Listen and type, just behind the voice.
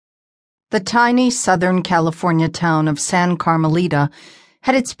The tiny Southern California town of San Carmelita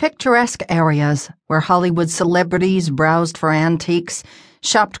had its picturesque areas where Hollywood celebrities browsed for antiques,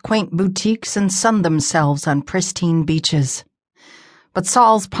 shopped quaint boutiques, and sunned themselves on pristine beaches. But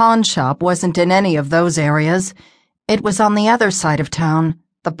Saul's pawn shop wasn't in any of those areas. It was on the other side of town,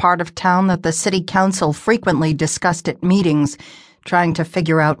 the part of town that the city council frequently discussed at meetings, trying to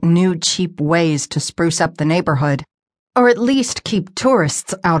figure out new cheap ways to spruce up the neighborhood. Or at least keep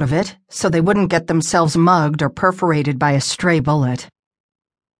tourists out of it so they wouldn't get themselves mugged or perforated by a stray bullet.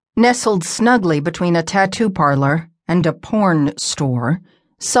 Nestled snugly between a tattoo parlor and a porn store,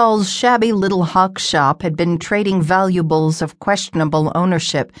 Saul's shabby little hawk shop had been trading valuables of questionable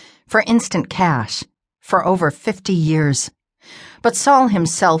ownership for instant cash for over 50 years. But Saul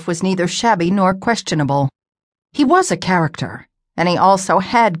himself was neither shabby nor questionable. He was a character, and he also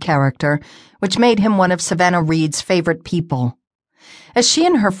had character, which made him one of Savannah Reed's favorite people. As she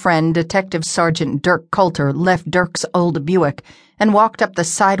and her friend, Detective Sergeant Dirk Coulter, left Dirk's old Buick and walked up the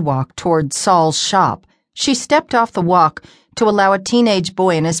sidewalk toward Saul's shop, she stepped off the walk to allow a teenage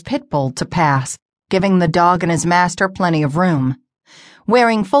boy and his pit bull to pass, giving the dog and his master plenty of room.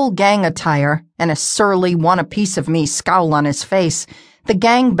 Wearing full gang attire and a surly want-a-piece-of-me scowl on his face, the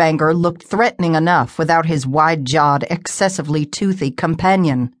gangbanger looked threatening enough without his wide-jawed, excessively toothy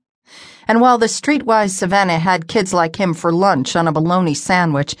companion. And while the streetwise Savannah had kids like him for lunch on a bologna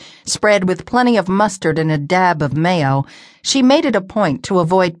sandwich spread with plenty of mustard and a dab of mayo, she made it a point to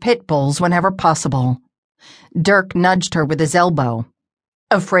avoid pit bulls whenever possible. Dirk nudged her with his elbow.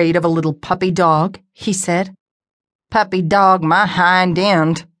 "Afraid of a little puppy dog?" he said. "Puppy dog my hind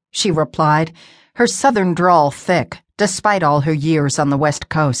end," she replied, her southern drawl thick, despite all her years on the West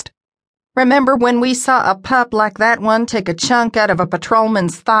Coast. "Remember when we saw a pup like that one take a chunk out of a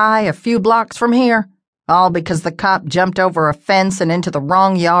patrolman's thigh a few blocks from here? All because the cop jumped over a fence and into the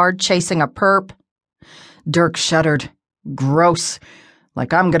wrong yard chasing a perp?" Dirk shuddered. "Gross.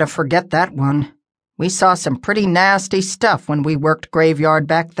 Like I'm gonna forget that one. We saw some pretty nasty stuff when we worked graveyard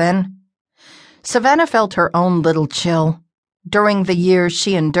back then." Savannah felt her own little chill. During the years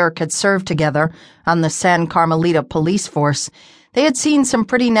she and Dirk had served together on the San Carmelita police force, they had seen some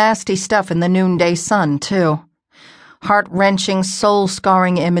pretty nasty stuff in the noonday sun, too. Heart-wrenching,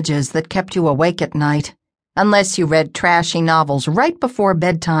 soul-scarring images that kept you awake at night, unless you read trashy novels right before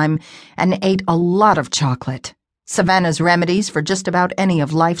bedtime and ate a lot of chocolate, Savannah's remedies for just about any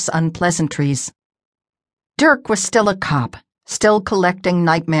of life's unpleasantries. Dirk was still a cop, still collecting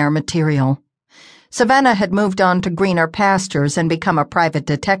nightmare material. Savannah had moved on to greener pastures and become a private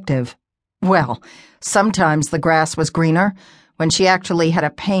detective. Well, sometimes the grass was greener, when she actually had a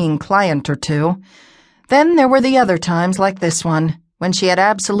paying client or two. Then there were the other times like this one, when she had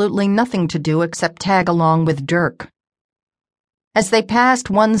absolutely nothing to do except tag along with Dirk. As they passed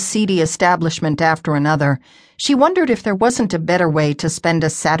one seedy establishment after another, she wondered if there wasn't a better way to spend a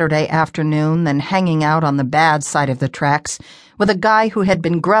Saturday afternoon than hanging out on the bad side of the tracks with a guy who had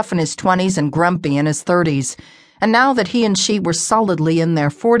been gruff in his 20s and grumpy in his 30s, and now that he and she were solidly in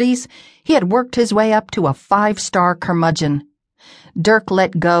their 40s, he had worked his way up to a 5-star curmudgeon. Dirk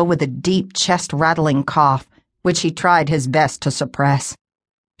let go with a deep, chest-rattling cough, which he tried his best to suppress.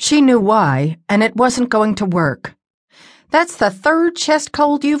 She knew why, and it wasn't going to work. "That's the 3rd chest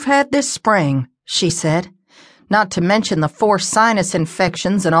cold you've had this spring," she said, "not to mention the 4 sinus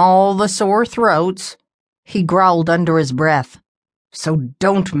infections and all the sore throats." He growled under his breath. "So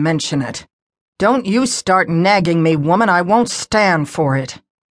don't mention it. Don't you start nagging me, woman. I won't stand for it."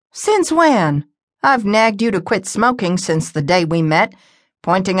 "Since when? I've nagged you to quit smoking since the day we met.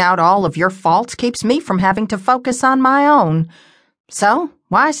 Pointing out all of your faults keeps me from having to focus on my own. So,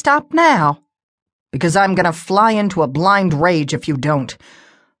 why stop now?" "Because I'm gonna fly into a blind rage if you don't.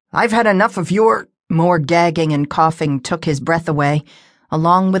 I've had enough of your—" More gagging and coughing took his breath away,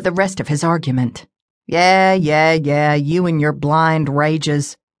 along with the rest of his argument. Yeah, you and your blind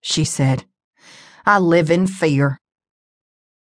rages," she said. "I live in fear.